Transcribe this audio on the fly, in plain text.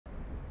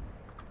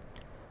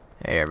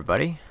Hey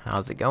everybody,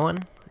 how's it going?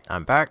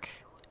 I'm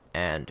back,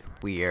 and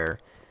we are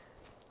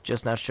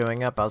just now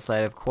showing up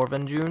outside of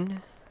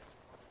Corvinjune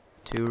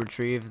to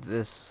retrieve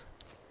this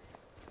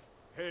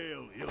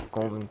Hail,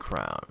 golden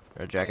crown,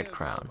 or jagged Hail,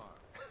 crown.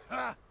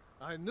 Ha!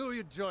 I knew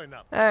you'd join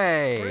up.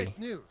 Hey! Great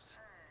news.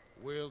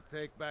 We'll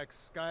take back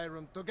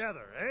Skyrim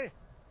together, eh?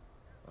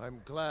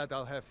 I'm glad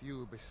I'll have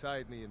you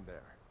beside me in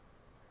there.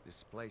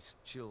 This place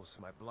chills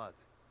my blood,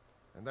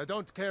 and I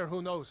don't care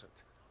who knows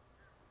it.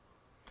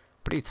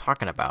 What are you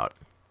talking about?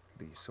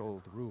 These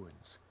old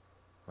ruins.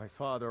 My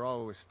father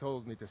always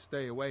told me to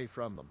stay away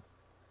from them.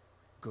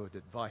 Good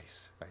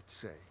advice, I'd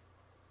say.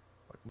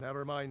 But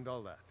never mind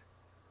all that.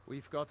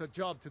 We've got a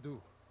job to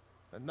do,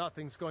 and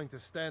nothing's going to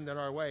stand in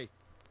our way.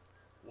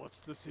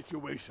 What's the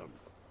situation?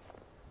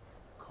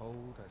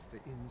 Cold as the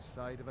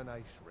inside of an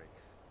ice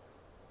wraith.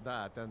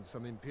 That and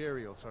some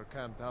Imperials are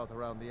camped out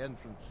around the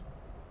entrance,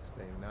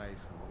 staying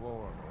nice and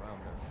warm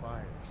around their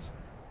fires.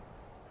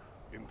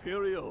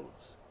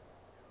 Imperials?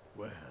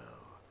 Well,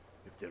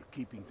 if they're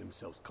keeping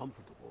themselves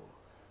comfortable,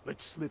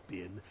 let's slip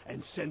in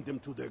and send them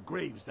to their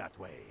graves that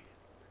way.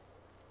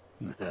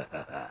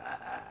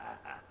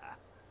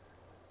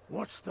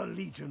 What's the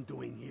Legion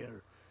doing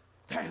here?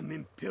 Damn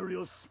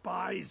Imperial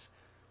spies!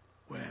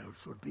 Well,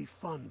 should be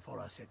fun for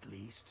us at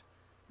least.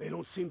 They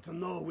don't seem to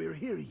know we're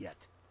here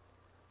yet.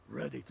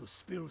 Ready to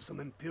spill some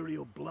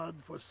Imperial blood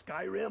for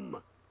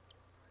Skyrim?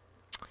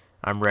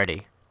 I'm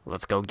ready.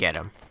 Let's go get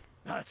him.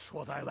 That's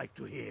what I like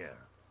to hear.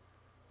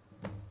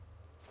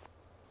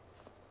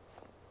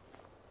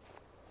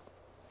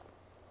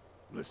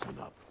 Listen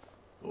up.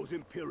 Those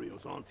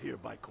Imperials aren't here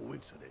by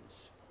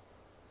coincidence.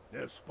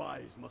 Their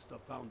spies must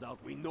have found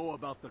out we know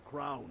about the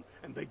crown,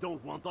 and they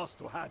don't want us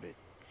to have it.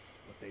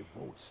 But they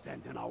won't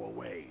stand in our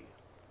way.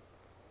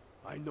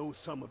 I know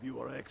some of you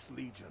are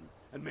ex-Legion,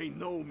 and may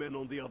know men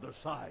on the other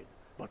side.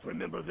 But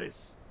remember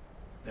this.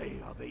 They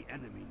are the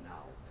enemy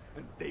now,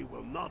 and they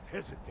will not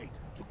hesitate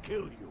to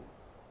kill you.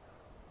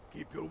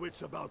 Keep your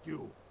wits about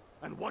you,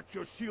 and watch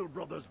your shield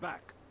brothers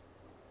back.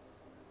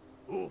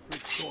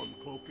 Ulfric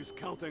Stormcloak is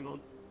counting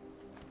on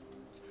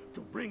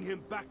to bring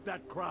him back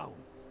that crown,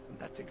 and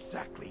that's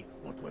exactly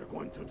what we're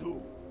going to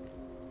do.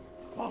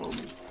 Follow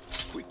me,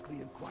 quickly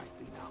and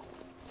quietly now.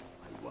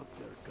 I want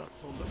their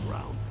guts on the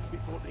ground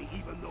before they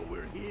even know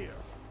we're here.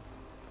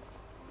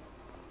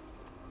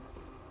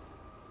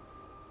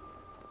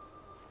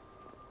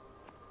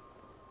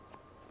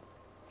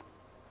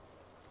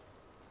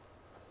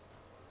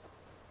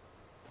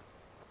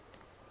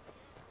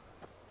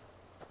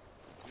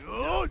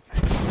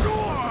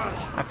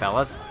 Hi,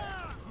 fellas.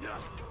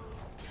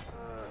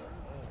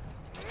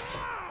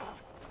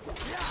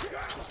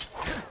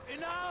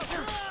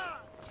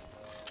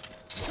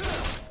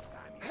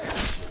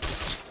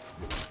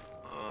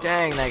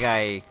 Dang, that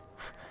guy.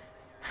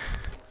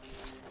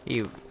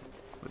 He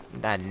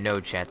had no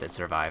chance at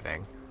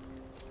surviving.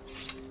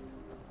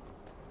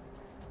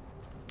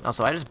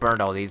 Also, I just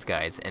burned all these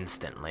guys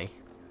instantly.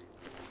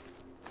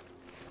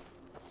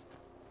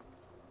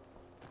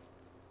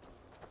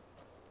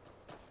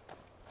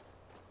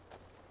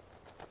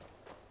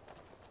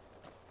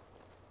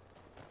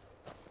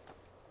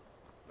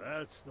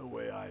 That's the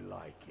way I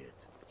like it.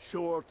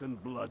 Short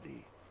and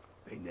bloody.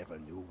 They never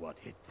knew what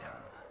hit them.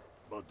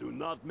 But do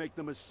not make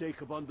the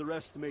mistake of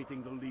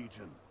underestimating the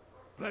Legion.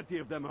 Plenty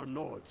of them are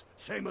Nords,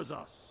 same as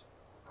us.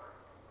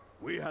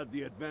 We had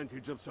the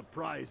advantage of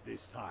surprise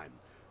this time,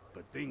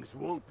 but things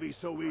won't be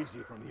so easy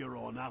from here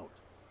on out.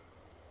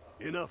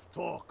 Enough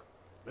talk.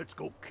 Let's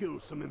go kill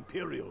some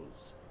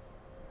Imperials.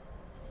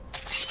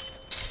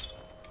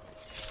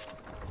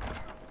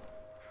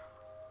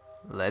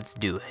 Let's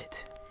do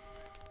it.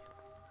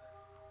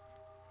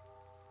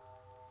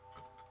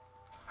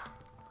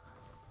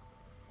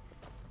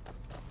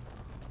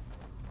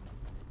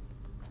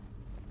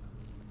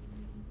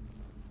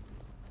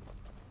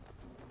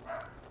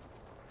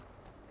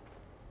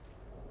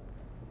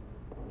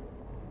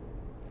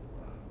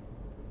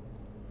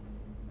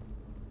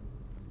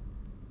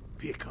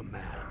 Pick a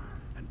man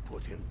and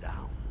put him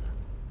down.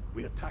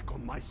 We attack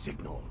on my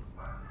signal.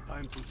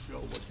 Time to show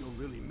what you're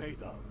really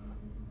made of.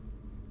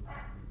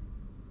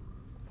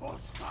 For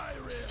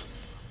Skyrim!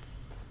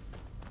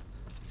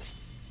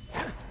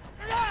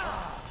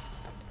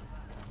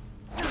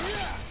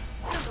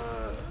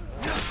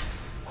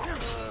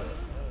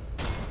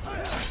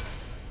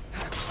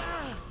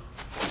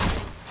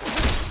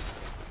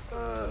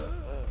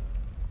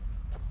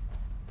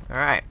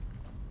 Alright.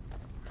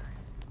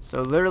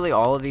 So literally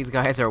all of these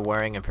guys are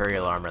wearing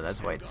Imperial armor,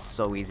 that's why it's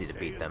so easy to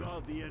beat them.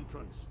 The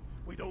entrance.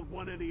 We don't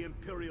want any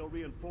Imperial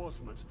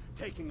reinforcements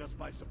taking us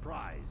by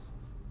surprise.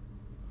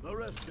 The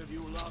rest of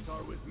you lot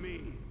are with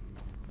me.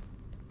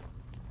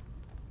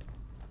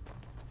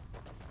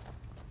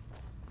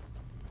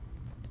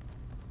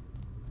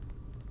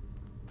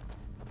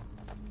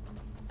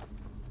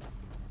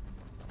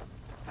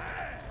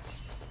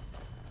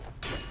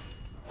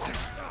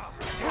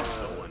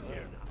 No one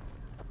here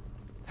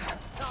now.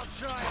 I'll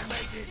try and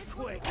make this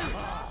quick.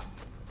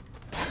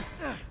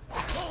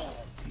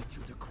 Teach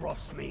you to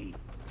cross me.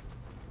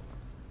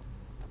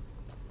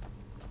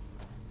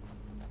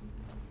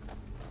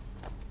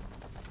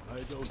 I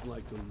don't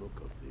like the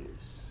look of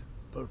this.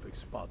 Perfect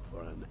spot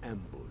for an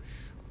ambush.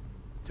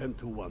 10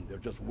 to 1, they're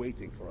just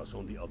waiting for us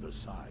on the other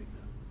side.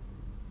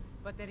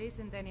 But there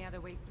isn't any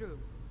other way through.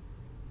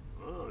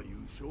 Oh,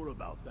 you sure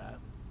about that?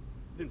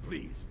 Then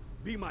please,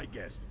 be my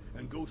guest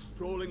and go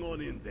strolling on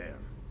in there.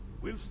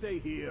 We'll stay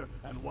here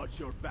and watch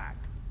your back.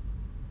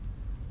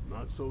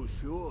 Not so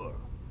sure.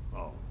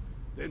 Oh,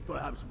 then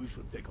perhaps we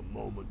should take a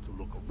moment to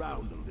look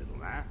around a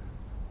little, eh?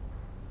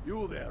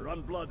 You there,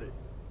 unblooded.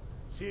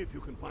 See if you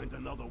can find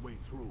another way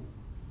through.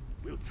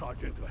 We'll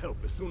charge in to help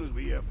as soon as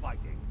we hear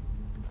fighting.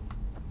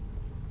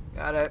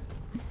 Got it.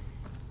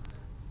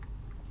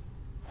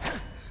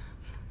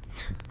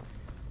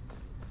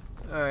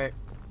 Alright.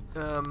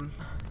 You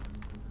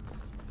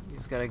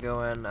just gotta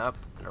go in up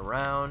and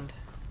around.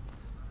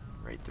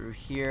 Right through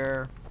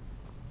here.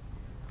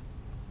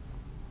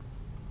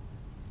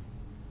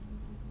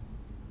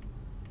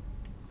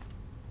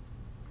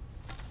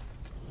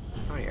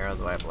 How many arrows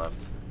do I have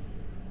left?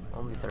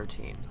 Only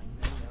 13.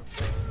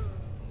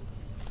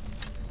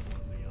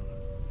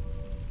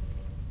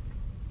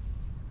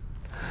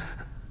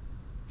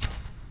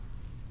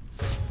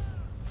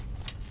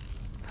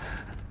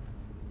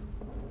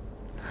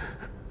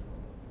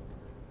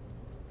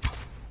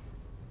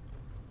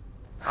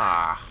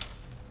 Ah.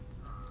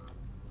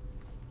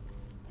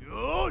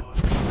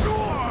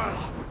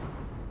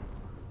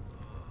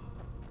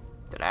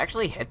 Did I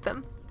actually hit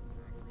them?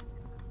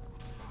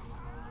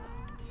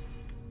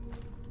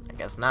 I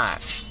guess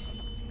not.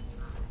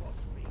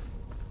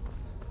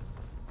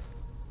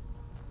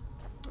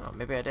 Oh,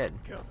 maybe I did.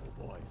 Careful,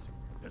 boys.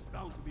 There's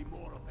bound to be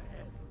more up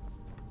ahead.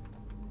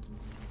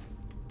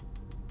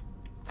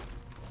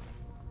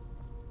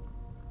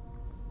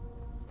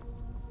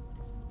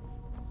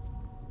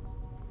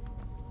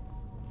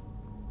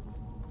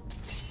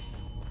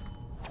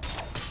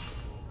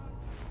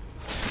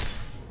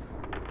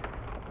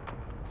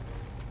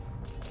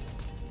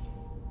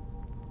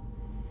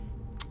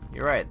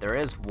 You're right, there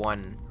is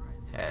one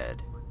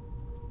head.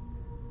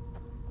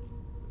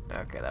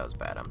 Okay, that was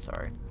bad, I'm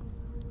sorry.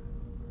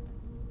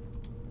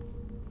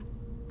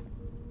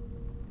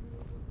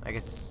 I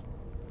guess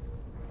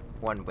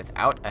one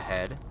without a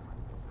head.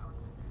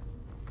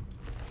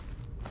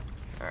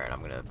 Alright, I'm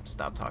gonna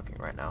stop talking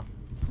right now.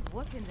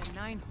 What in the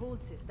nine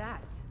holes is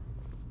that?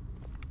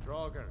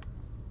 Draugr,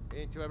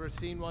 ain't you ever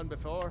seen one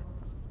before?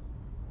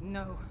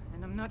 No,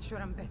 and I'm not sure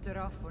I'm better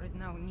off for it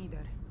now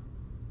neither.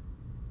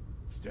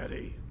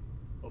 Steady.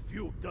 A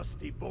few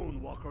dusty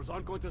bone walkers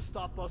aren't going to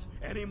stop us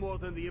any more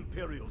than the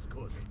Imperials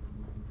could.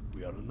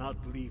 We are not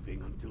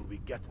leaving until we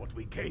get what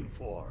we came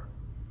for.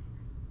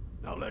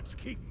 Now let's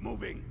keep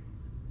moving.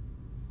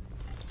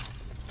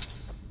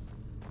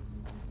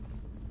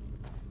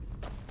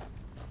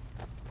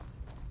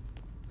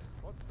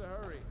 What's the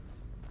hurry?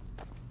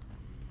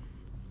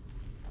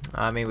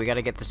 I mean, we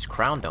gotta get this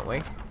crown, don't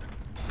we?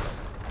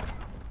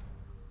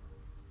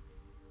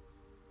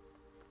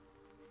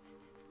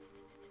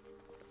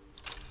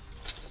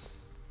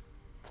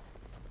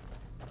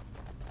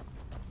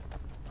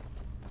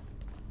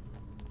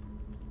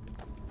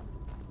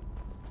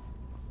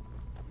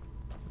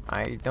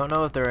 I don't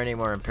know if there are any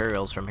more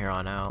Imperials from here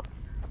on out.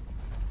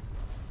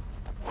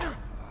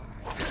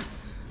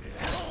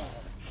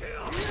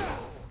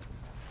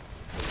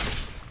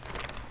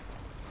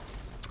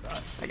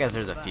 I guess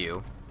there's a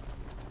few.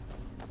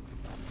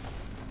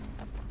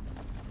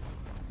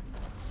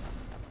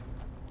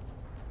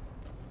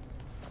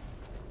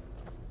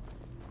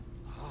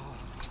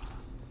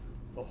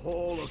 The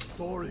Hall of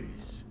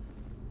Stories.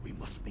 We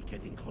must be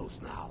getting close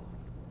now.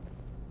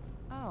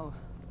 Oh,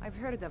 I've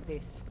heard of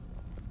this.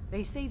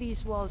 They say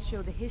these walls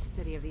show the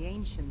history of the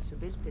ancients who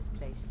built this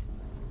place.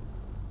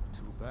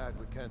 Too bad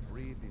we can't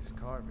read these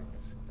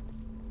carvings.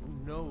 Who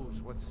knows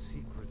what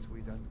secrets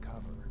we'd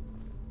uncover?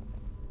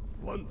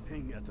 One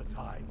thing at a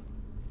time.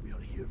 We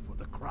are here for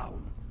the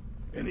crown.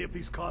 Any of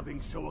these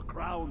carvings show a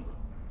crown?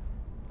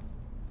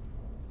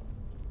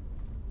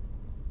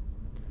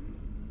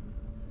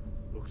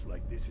 Looks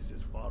like this is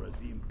as far as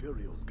the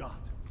Imperials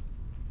got.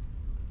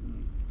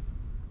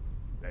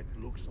 That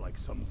looks like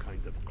some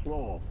kind of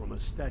claw from a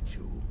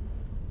statue.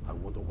 I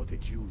wonder what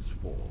it's used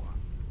for.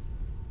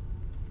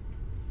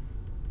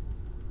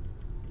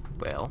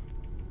 Well.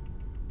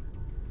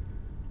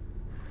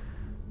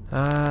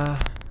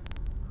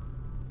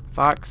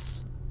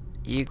 Fox,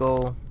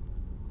 eagle,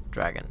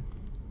 dragon.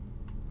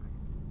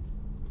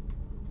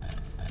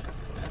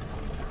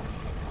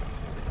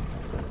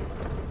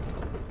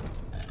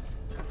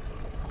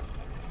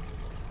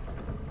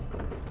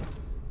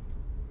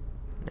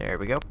 There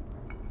we go.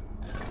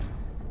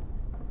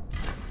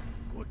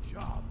 Good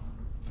job.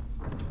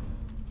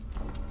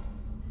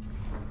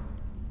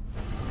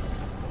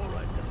 All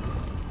right,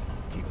 everyone.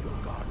 Keep your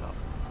guard up.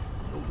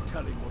 No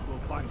telling what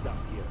we'll find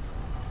out here.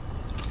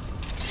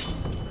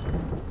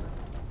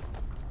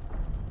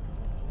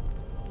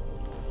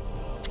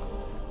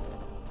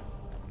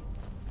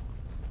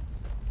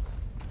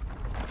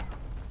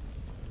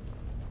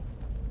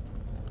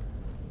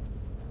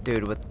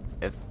 Dude,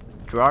 if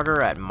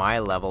Draugr at my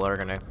level are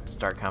gonna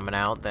start coming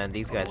out, then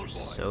these guys Come are on,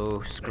 boys. so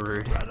Let's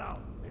screwed. spread out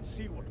and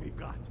see what we've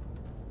got.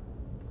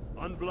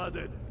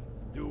 Unblooded,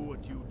 do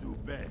what you do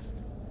best.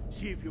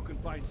 See if you can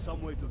find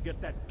some way to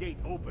get that gate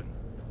open.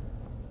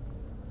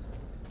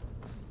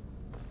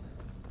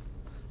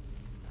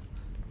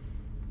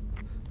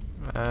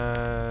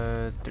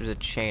 There's a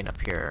chain up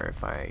here,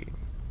 if I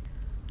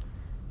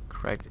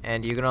correct.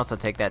 And you can also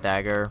take that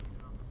dagger,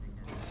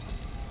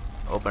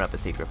 open up a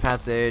secret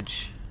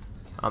passage.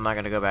 I'm not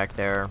gonna go back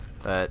there,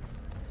 but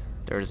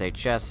there's a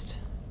chest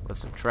with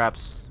some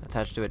traps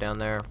attached to it down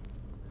there.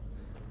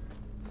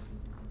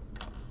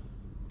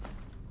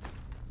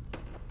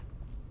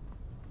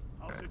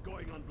 How's it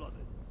going,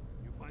 Unblooded?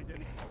 You find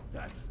any?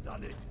 That's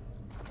done it.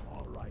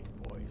 All right,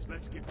 boys,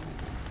 let's get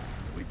moving.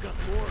 We've got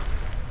more.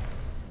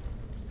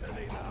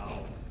 Steady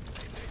now.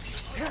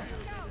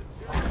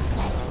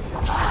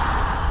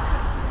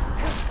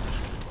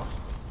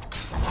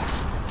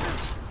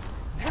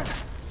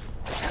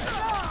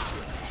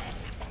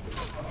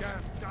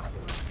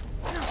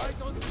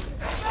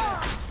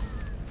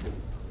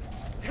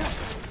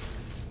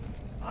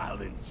 I'll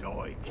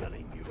enjoy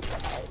killing you.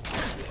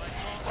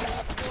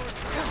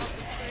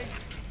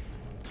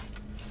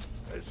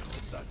 Let's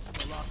hope that's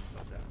the last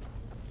of them.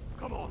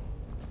 Come on,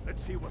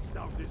 let's see what's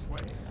down this way.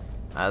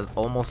 I was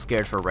almost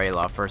scared for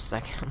Rayloff for a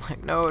second. I'm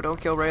like, no, don't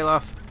kill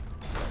Rayloff.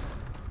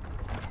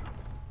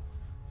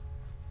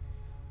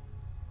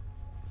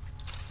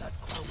 That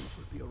crown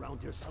should be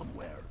around here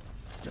somewhere.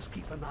 Just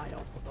keep an eye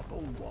out for the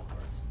Bone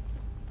Walkers.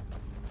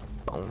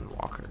 Bone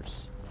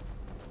walkers.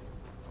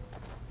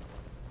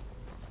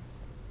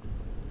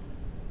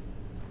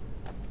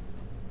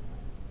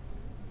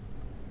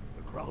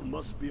 The crown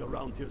must be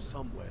around here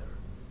somewhere.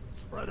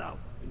 Spread out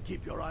and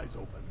keep your eyes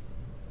open.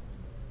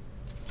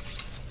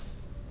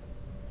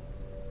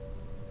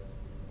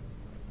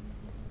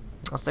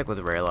 I'll stick with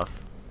Rayloff.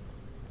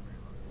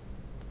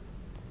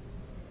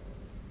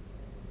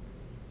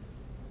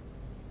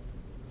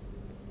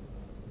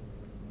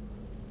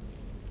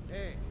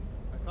 Hey,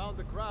 I found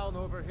the crown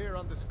over here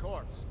on this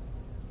corpse.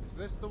 Is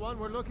this the one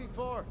we're looking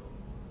for?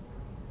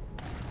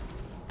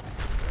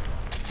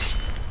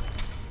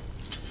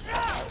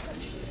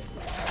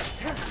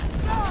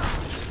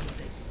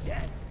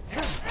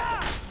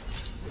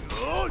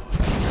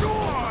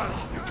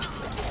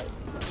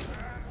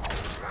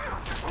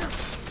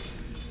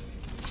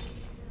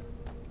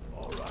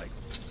 All right,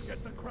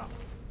 get the crown.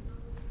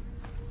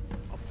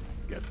 Up,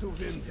 get to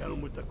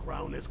Windhelm with the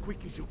crown as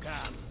quick as you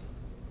can.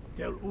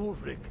 Tell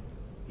Ulfric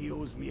he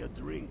owes me a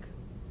drink.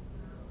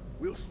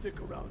 We'll stick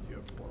around here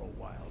for a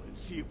while and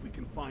see if we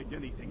can find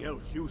anything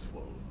else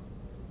useful.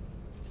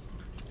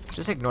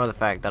 Just ignore the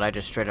fact that I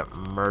just straight up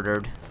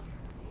murdered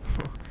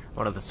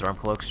one of the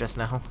Stormcloaks just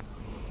now.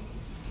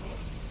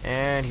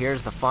 And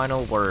here's the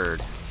final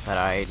word that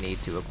I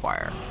need to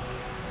acquire.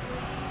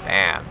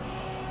 Bam.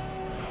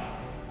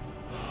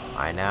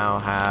 I now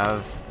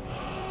have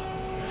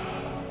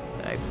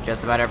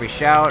just about every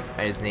shout.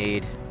 I just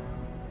need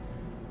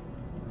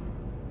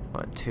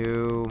 1,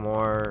 2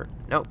 more.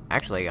 Nope,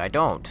 actually I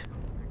don't.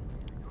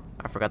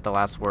 I forgot the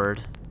last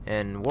word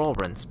in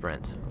Whirlwind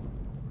Sprint,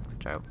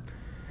 which I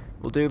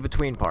will do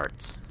between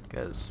parts,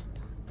 because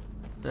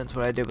that's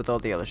what I did with all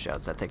the other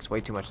shouts. That takes way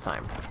too much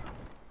time.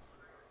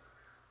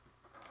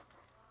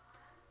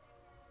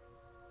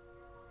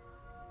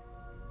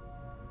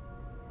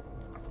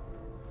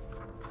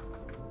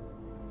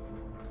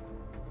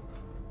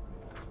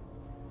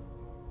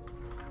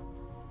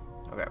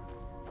 Okay.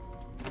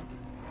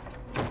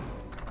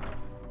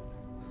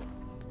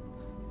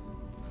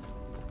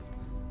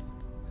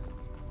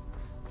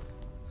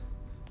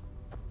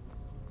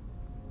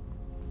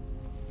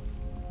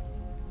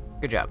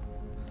 Good job.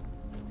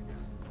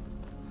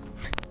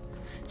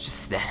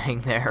 Just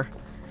standing there.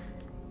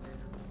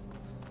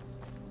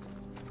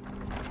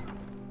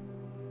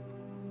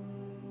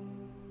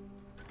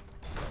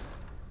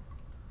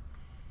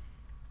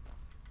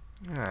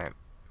 Alright.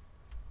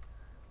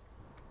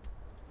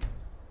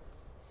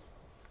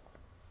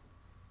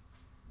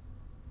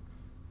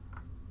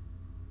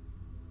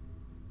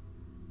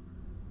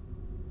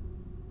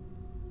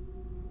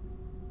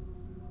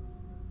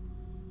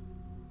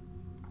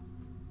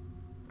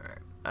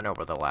 I know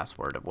where the last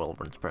word of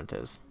Whirlwind Sprint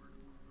is.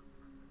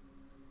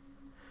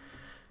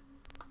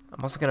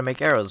 I'm also going to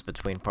make arrows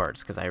between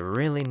parts, because I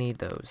really need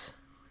those.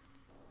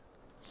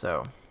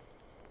 So,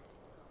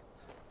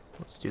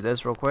 let's do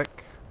this real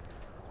quick.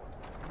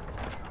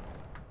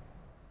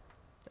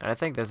 And I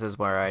think this is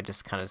where I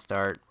just kind of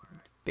start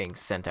being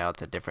sent out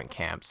to different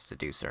camps to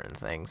do certain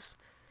things.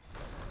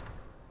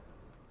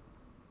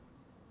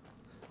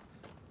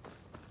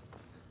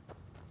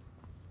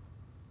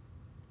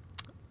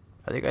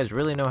 Either you guys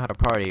really know how to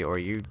party, or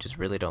you just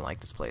really don't like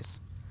this place.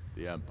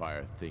 The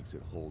Empire thinks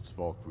it holds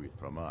Valkyrie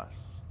from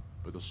us,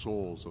 but the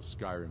souls of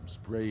Skyrim's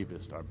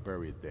bravest are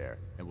buried there,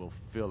 and will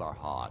fill our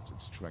hearts and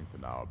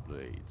strengthen our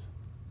blades.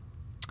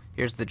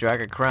 Here's the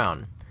Jagged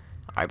Crown.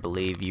 I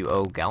believe you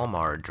owe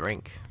Galmar a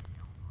drink.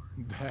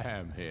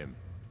 Damn him.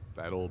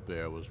 That old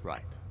bear was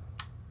right.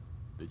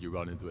 Did you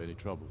run into any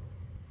trouble?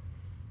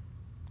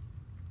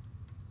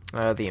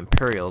 The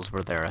Imperials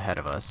were there ahead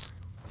of us.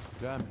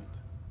 Damn it.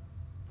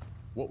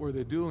 What were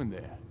they doing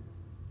there?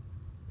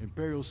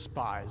 Imperial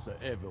spies are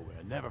everywhere.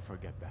 Never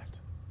forget that.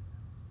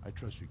 I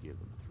trust you gave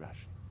them a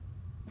thrashing.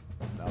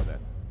 Now then,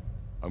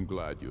 I'm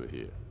glad you're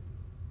here.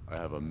 I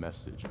have a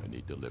message I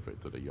need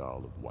delivered to the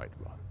Jarl of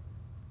Whiterun.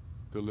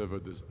 Deliver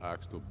this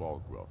axe to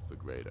Balgruuf the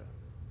Greater.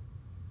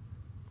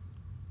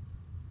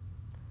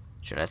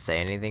 Should I say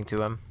anything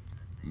to him?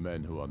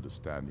 Men who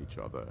understand each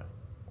other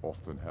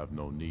often have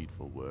no need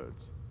for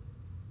words.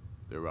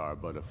 There are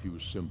but a few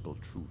simple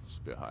truths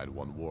behind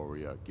one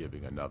warrior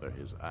giving another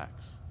his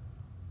axe.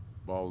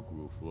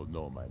 Balgruuf will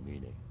know my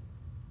meaning.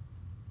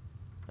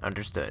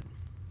 Understood.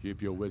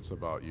 Keep your wits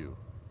about you.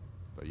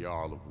 The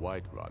Jarl of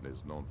Whiterun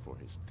is known for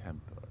his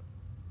temper.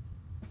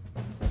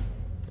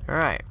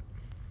 Alright.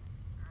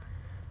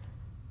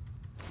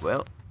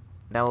 Well,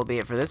 that will be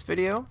it for this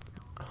video.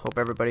 Hope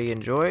everybody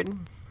enjoyed.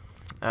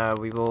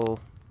 We will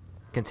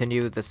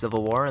continue the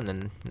Civil War in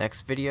the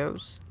next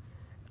videos.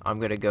 I'm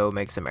gonna go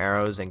make some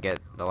arrows and get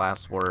the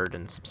last word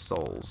and some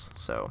souls.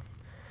 So,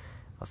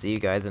 I'll see you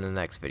guys in the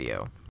next video.